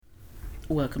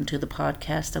Welcome to the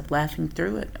podcast of Laughing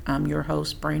Through It. I'm your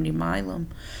host, Brandy Milam.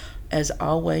 As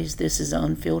always, this is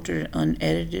unfiltered,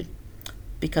 unedited,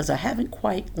 because I haven't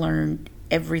quite learned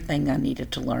everything I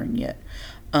needed to learn yet.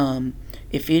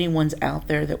 If anyone's out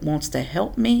there that wants to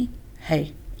help me,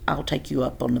 hey, I'll take you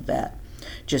up on that.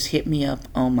 Just hit me up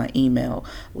on my email,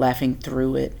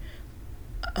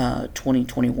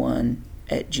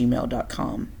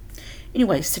 laughingthroughit2021@gmail.com.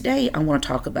 Anyways, today I want to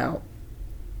talk about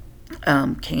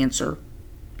cancer.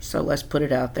 So let's put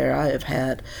it out there. I have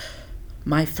had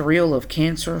my thrill of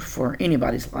cancer for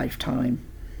anybody's lifetime.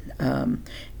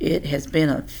 It has been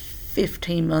a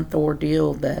 15-month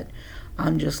ordeal that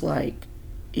I'm just like,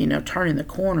 turning the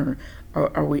corner.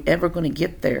 Are we ever going to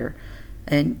get there?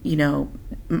 And,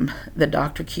 the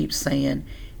doctor keeps saying,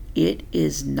 it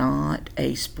is not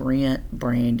a sprint,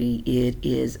 Brandy. It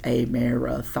is a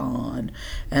marathon.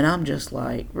 And I'm just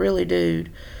like, really,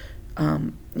 dude?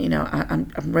 I'm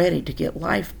ready to get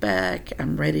life back.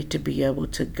 I'm ready to be able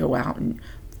to go out and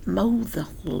mow the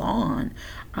lawn.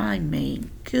 I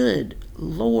mean, good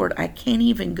Lord, I can't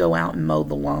even go out and mow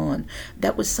the lawn.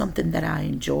 That was something that I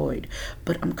enjoyed.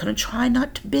 But I'm going to try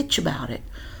not to bitch about it,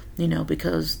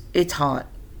 because it's hot.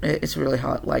 It's really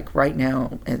hot. Like right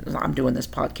now, I'm doing this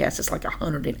podcast, it's like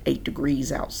 108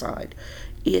 degrees outside.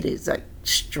 It is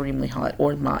extremely hot,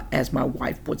 or as my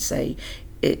wife would say,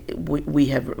 we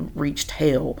have reached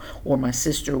hell, or my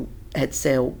sister had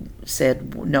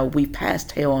said, no, we've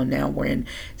passed hell and now we're in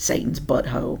Satan's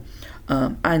butthole.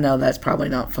 I know that's probably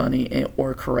not funny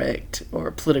or correct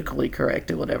or politically correct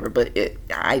or whatever, but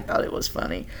I thought it was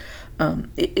funny.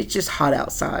 It's just hot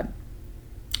outside.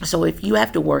 So if you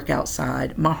have to work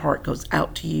outside, my heart goes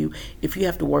out to you. If you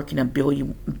have to work in a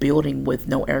building with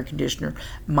no air conditioner,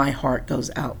 my heart goes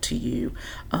out to you.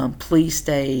 Please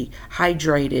stay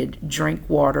hydrated. Drink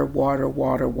water.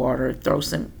 Throw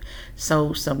some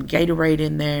Gatorade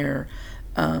in there.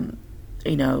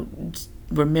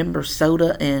 Remember,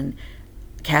 soda and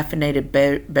caffeinated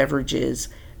beverages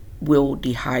will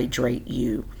dehydrate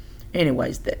you.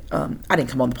 Anyways, I didn't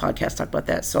come on the podcast to talk about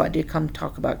that, so I did come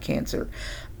talk about cancer.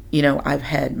 I've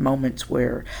had moments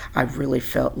where I really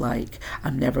felt like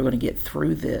I'm never going to get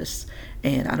through this,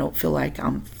 and I don't feel like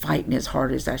I'm fighting as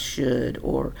hard as I should,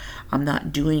 or I'm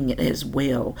not doing it as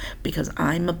well, because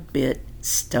I'm a bit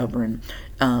stubborn.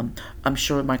 I'm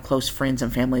sure my close friends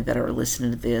and family that are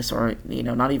listening to this, or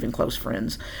not even close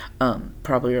friends,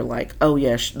 probably are like, oh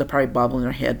yeah, they're probably bobbling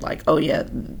their head like, oh yeah,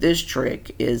 this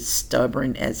trick is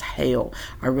stubborn as hell.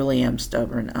 I really am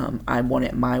stubborn. I want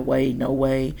it my way, no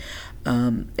way.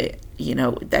 That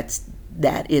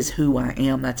is who I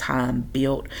am. That's how I'm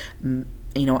built.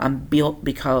 I'm built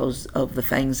because of the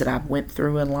things that I've went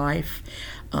through in life.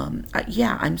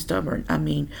 I'm stubborn.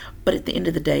 But at the end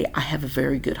of the day, I have a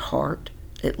very good heart.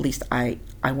 At least I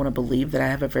want to believe that I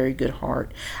have a very good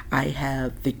heart. I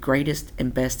have the greatest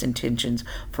and best intentions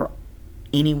for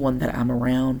anyone that I'm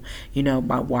around.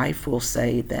 My wife will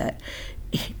say that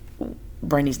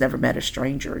Brandy's never met a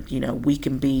stranger. We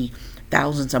can be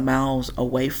thousands of miles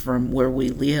away from where we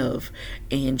live,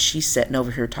 and she's sitting over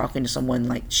here talking to someone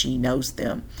like she knows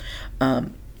them.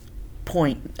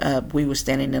 We were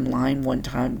standing in line one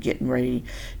time getting ready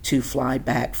to fly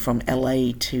back from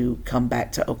LA to come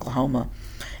back to Oklahoma,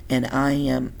 and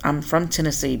I'm from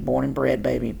Tennessee, born and bred,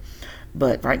 baby,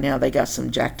 but right now they got some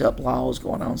jacked up laws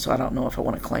going on, so I don't know if I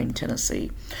want to claim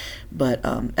Tennessee. But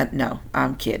no,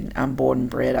 I'm kidding. I'm born and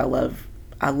bred. I love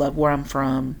where I'm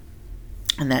from,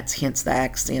 and that's hence the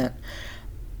accent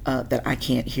that I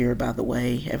can't hear, by the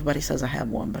way. Everybody says I have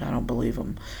one, but I don't believe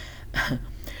them.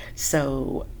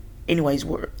 So anyways,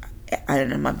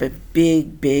 I'm a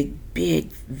big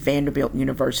Vanderbilt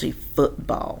University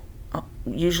football.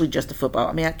 Usually just the football.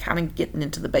 I'm kind of getting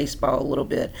into the baseball a little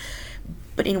bit.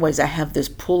 But anyways, I have this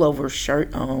pullover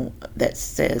shirt on that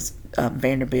says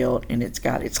Vanderbilt, and it's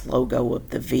got its logo of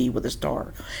the V with a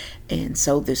star. And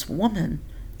so this woman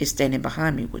is standing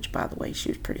behind me, which, by the way, she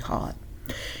was pretty hot.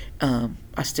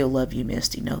 I still love you,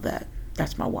 Misty. Know that.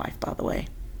 That's my wife, by the way.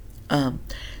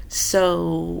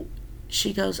 So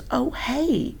she goes, oh,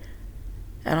 hey.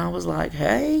 And I was like,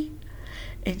 hey?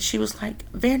 And she was like,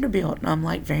 Vanderbilt. And I'm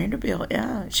like, Vanderbilt,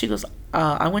 yeah. She goes,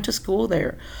 I went to school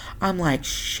there. I'm like,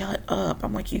 shut up.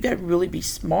 I'm like, you got to really be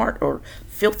smart or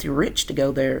filthy rich to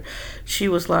go there. She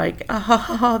was like,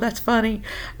 that's funny.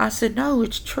 I said, no,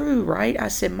 it's true, right? I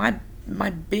said, my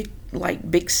big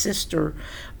sister,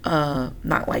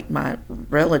 not like my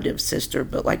relative sister,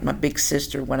 but like my big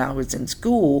sister when I was in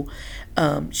school,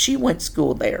 she went to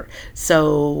school there.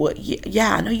 So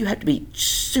yeah, I know you have to be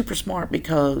super smart,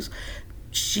 because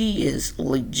she is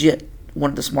legit one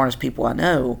of the smartest people I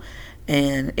know.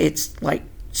 And it's like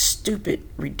stupid,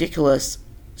 ridiculous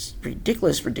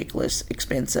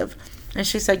expensive. And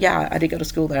she said, yeah, I did go to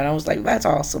school there. And I was like, that's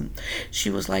awesome. She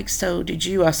was like, so did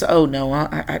you? I said, oh, no,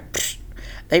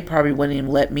 they probably wouldn't even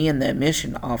let me in the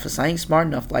admission office. I ain't smart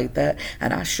enough like that,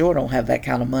 and I sure don't have that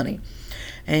kind of money.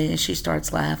 And she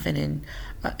starts laughing,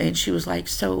 and she was like,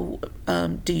 so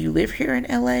do you live here in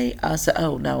L.A.? I said,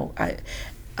 oh, no, I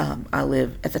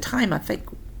live, at the time,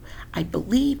 I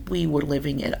believe we were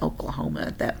living in Oklahoma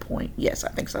at that point. Yes, I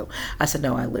think so. I said,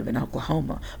 no, I live in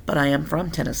Oklahoma, but I am from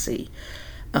Tennessee.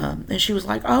 And she was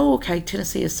like, oh, okay,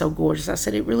 Tennessee is so gorgeous. I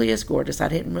said, it really is gorgeous. I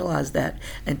didn't realize that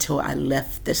until I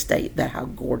left the state, that how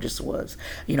gorgeous it was.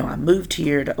 I moved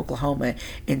here to Oklahoma,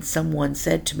 and someone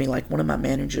said to me, like one of my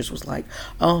managers was like,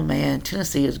 oh, man,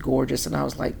 Tennessee is gorgeous. And I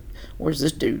was like, where's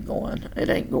this dude going? It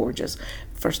ain't gorgeous.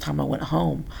 First time I went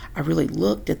home, I really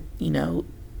looked at,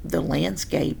 the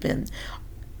landscape and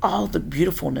all the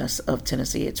beautifulness of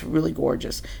Tennessee. It's really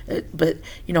gorgeous. But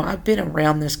I've been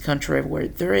around this country where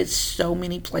there is so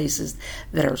many places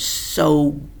that are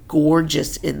so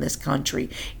gorgeous in this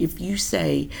country. If you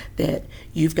say that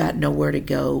you've got nowhere to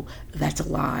go, that's a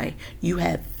lie. You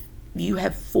have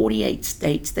 48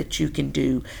 states that you can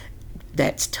do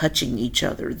that's touching each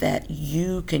other, that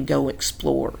you can go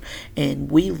explore. And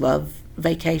we love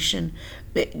vacation,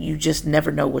 but you just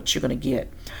never know what you're going to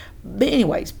get. But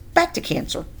anyways, back to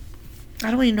cancer. I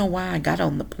don't even know why I got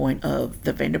on the point of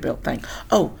the Vanderbilt thing.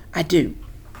 Oh, I do.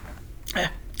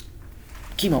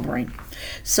 Chemo brain.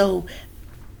 So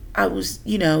I was,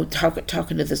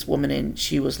 talking to this woman, and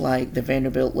she was like, the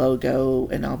Vanderbilt logo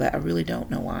and all that. I really don't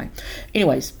know why.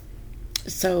 Anyways,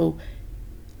 so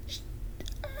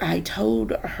I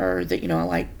told her that, I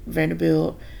like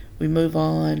Vanderbilt. We move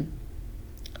on.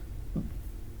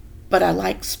 But I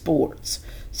like sports.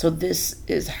 So this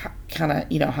is kind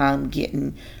of, how I'm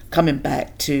coming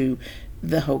back to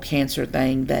the whole cancer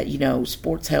thing, that,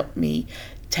 sports helped me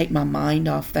take my mind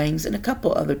off things, and a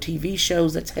couple other TV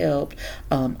shows that's helped.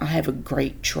 I have a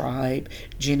great tribe,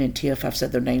 Jen and Tiff. I've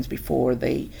said their names before.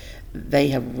 They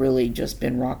have really just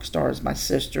been rock stars. My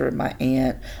sister, my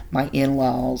aunt, my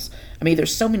in-laws. I mean,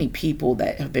 there's so many people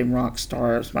that have been rock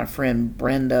stars. My friend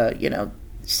Brenda,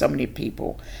 so many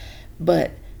people.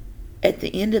 But at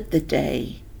the end of the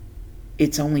day,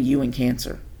 it's only you and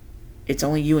cancer. It's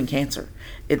only you and cancer.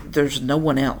 There's no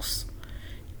one else.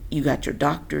 You got your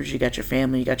doctors, you got your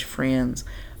family, you got your friends,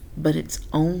 but it's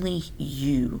only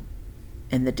you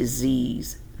and the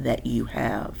disease that you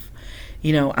have.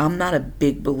 I'm not a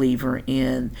big believer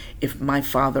in, if my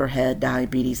father had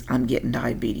diabetes, I'm getting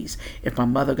diabetes. If my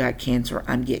mother got cancer,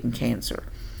 I'm getting cancer.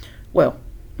 Well,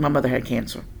 my mother had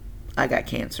cancer. I got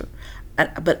cancer.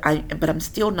 But I'm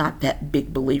still not that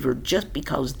big believer. Just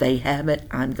because they have it,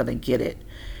 I'm going to get it.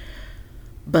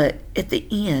 But at the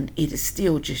end, it is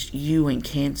still just you and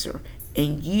cancer.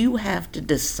 And you have to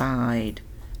decide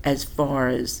as far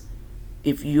as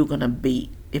if you're going to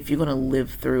live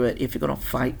through it, if you're going to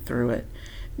fight through it.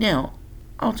 Now,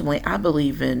 ultimately, I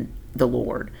believe in the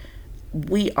Lord.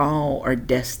 We all are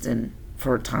destined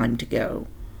for a time to go.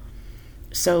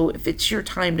 So if it's your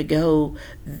time to go,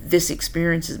 this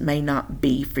experience may not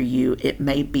be for you. It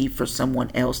may be for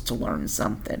someone else to learn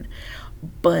something.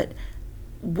 But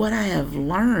what I have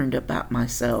learned about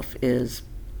myself is,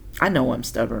 I know I'm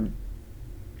stubborn,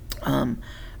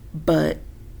 but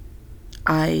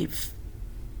I've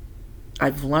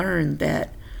learned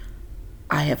that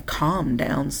I have calmed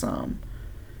down some.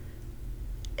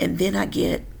 And then I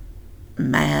get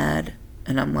mad,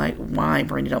 and I'm like, why,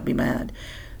 Brenda, don't be mad.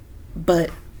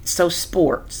 But so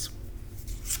sports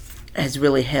has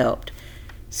really helped.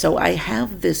 So I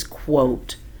have this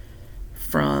quote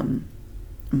from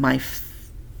my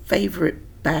favorite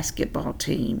basketball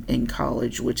team in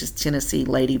college, which is Tennessee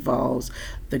Lady Vols.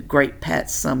 The great Pat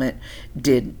Summitt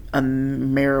did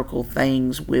miracle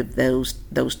things with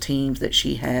those teams that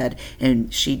she had,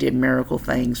 and she did miracle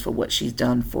things for what she's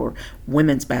done for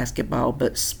women's basketball,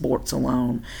 but sports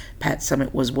alone. Pat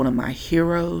Summitt was one of my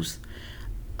heroes.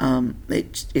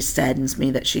 It saddens me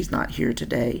that she's not here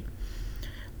today.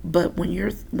 But when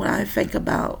I think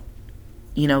about,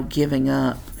 giving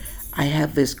up, I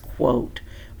have this quote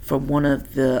from one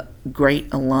of the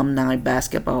great alumni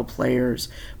basketball players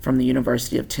from the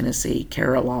University of Tennessee,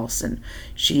 Kara Lawson.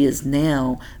 She is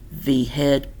now the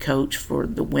head coach for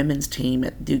the women's team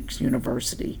at Duke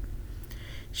University.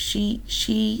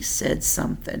 She said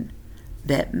something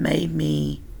that made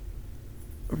me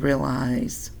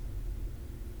realize,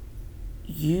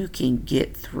 you can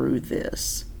get through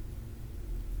this.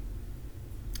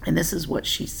 And this is what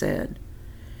she said: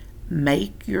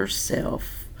 make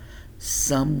yourself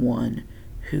someone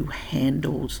who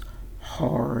handles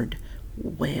hard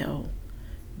well.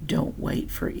 Don't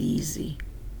wait for easy.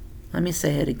 Let me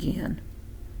say it again.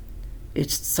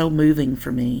 It's so moving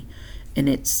for me, and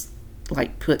it's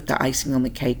like put the icing on the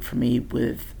cake for me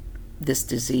with this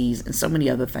disease and so many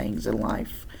other things in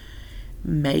life.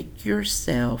 Make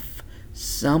yourself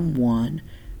someone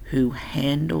who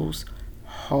handles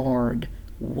hard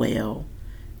well.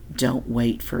 Don't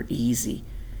wait for easy.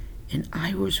 And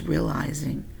I was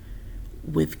realizing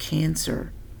with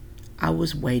cancer, I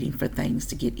was waiting for things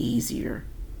to get easier.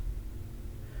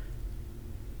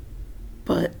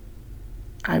 But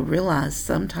I realized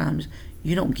sometimes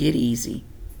you don't get easy.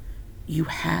 You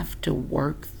have to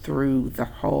work through the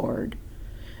hard,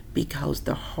 because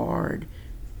the hard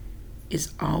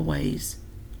is always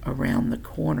around the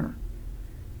corner.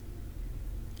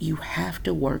 You have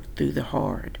to work through the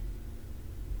hard.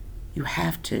 You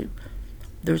have to.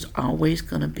 There's always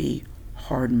going to be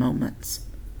hard moments.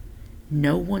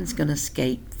 No one's going to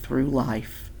escape through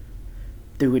life,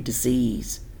 through a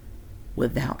disease,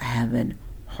 without having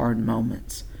hard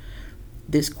moments.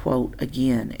 This quote,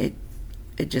 again, it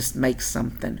just makes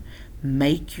something.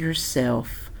 Make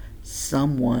yourself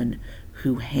someone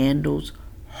who handles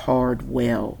hard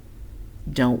well.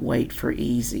 Don't wait for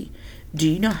easy. Do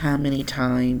you know how many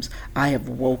times I have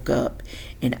woke up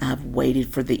and I've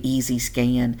waited for the easy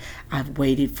scan? I've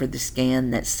waited for the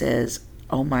scan that says,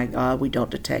 oh my God, we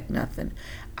don't detect nothing.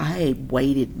 I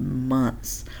waited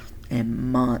months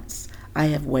and months. I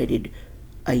have waited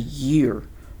a year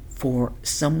for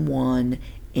someone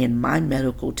in my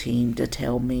medical team to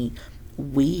tell me,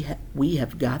 we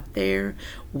have got there.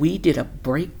 We did a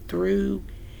breakthrough.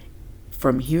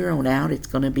 From here on out, it's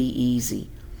going to be easy.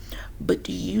 But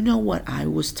do you know what I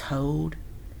was told?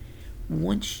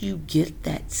 Once you get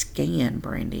that scan,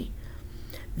 Brandy,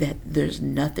 that there's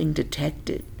nothing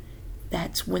detected,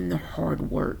 that's when the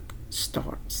hard work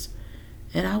starts.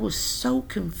 And I was so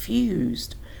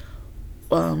confused.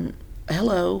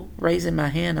 Hello, raising my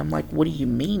hand. I'm like, what do you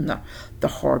mean the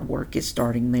hard work is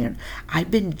starting then? I've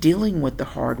been dealing with the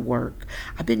hard work.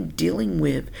 I've been dealing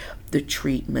with the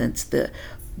treatments, the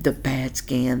bad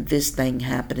scan, this thing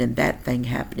happening, that thing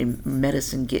happening,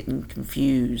 medicine getting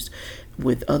confused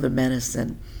with other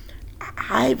medicine.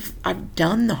 I've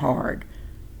done the hard.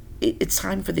 It's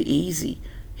time for the easy.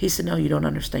 He said, no, you don't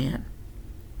understand.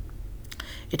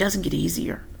 It doesn't get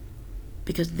easier,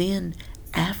 because then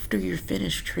after you're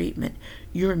finished treatment,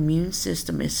 your immune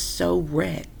system is so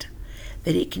wrecked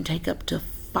that it can take up to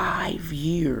 5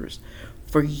 years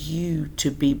for you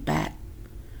to be back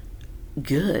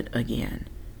good again.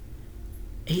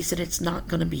 He said it's not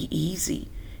going to be easy.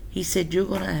 He said you're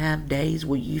going to have days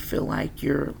where you feel like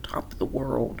you're top of the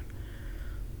world,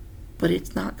 but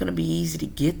it's not going to be easy to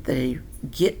get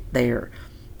there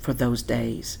for those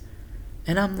days.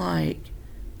 And I'm like,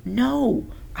 no,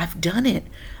 I've done it.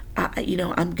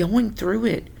 I'm going through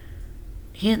it.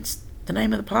 Hence the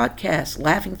name of the podcast,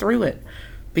 Laughing Through It.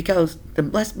 Because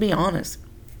let's be honest,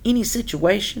 any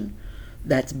situation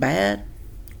that's bad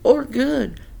or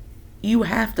good, you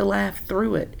have to laugh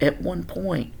through it at one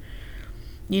point.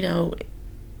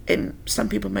 And some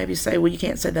people maybe say, well, you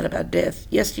can't say that about death.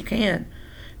 Yes, you can.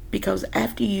 Because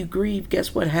after you grieve,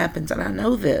 guess what happens? And I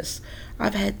know this.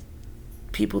 I've had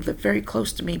people that are very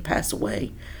close to me pass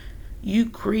away. You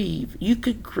grieve. You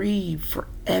could grieve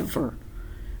forever.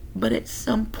 But at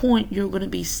some point, you're going to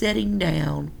be sitting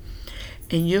down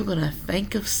and you're going to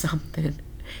think of something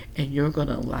and you're going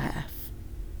to laugh.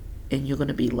 And you're going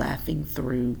to be laughing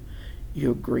through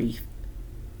your grief.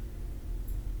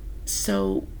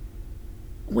 So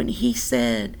when he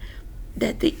said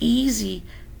that the easy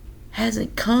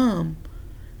hasn't come,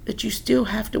 that you still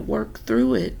have to work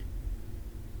through it,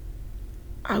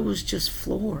 I was just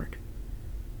floored.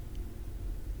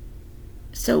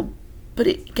 So, but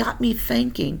it got me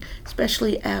thinking,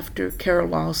 especially after Carol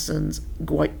Lawson's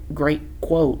great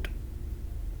quote,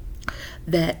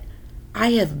 that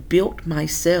I have built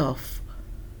myself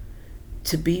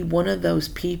to be one of those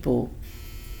people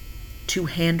to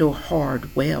handle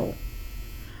hard well.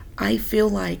 I feel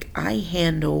like I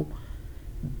handle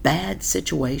bad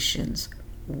situations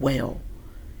well.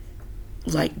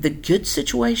 Like the good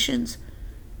situations,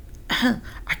 I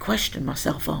question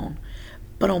myself on.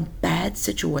 But on bad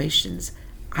situations,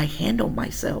 I handle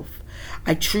myself.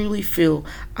 I truly feel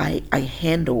I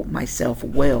handle myself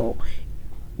well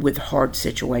with hard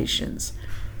situations.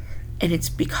 And it's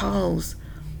because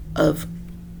of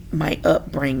my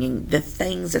upbringing, the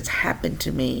things that's happened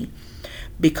to me,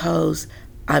 because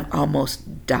I've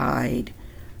almost died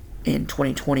in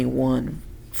 2021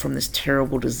 from this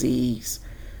terrible disease.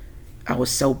 I was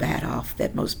so bad off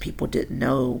that most people didn't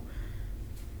know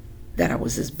that I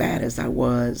was as bad as I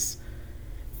was.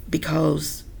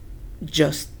 because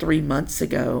just 3 months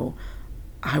ago,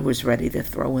 I was ready to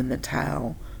throw in the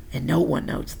towel, and no one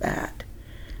knows that.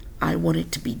 I want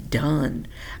it to be done.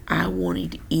 I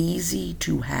wanted easy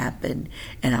to happen,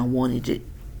 and I wanted it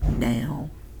now.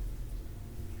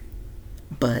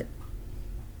 But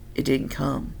it didn't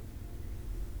come,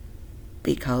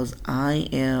 because I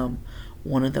am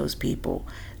one of those people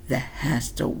that has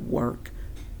to work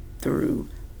through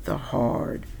the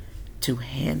hard to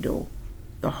handle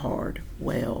the hard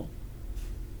well.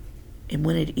 And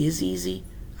when it is easy,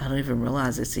 I don't even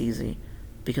realize it's easy,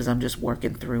 because I'm just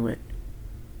working through it.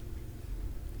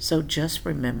 So just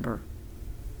remember,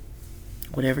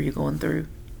 whatever you're going through,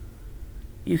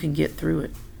 you can get through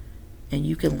it, and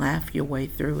you can laugh your way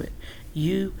through it.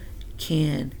 You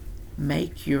can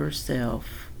make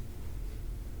yourself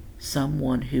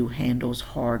someone who handles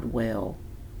hard well.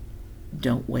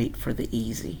 Don't wait for the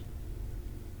easy.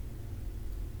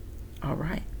 All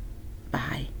right.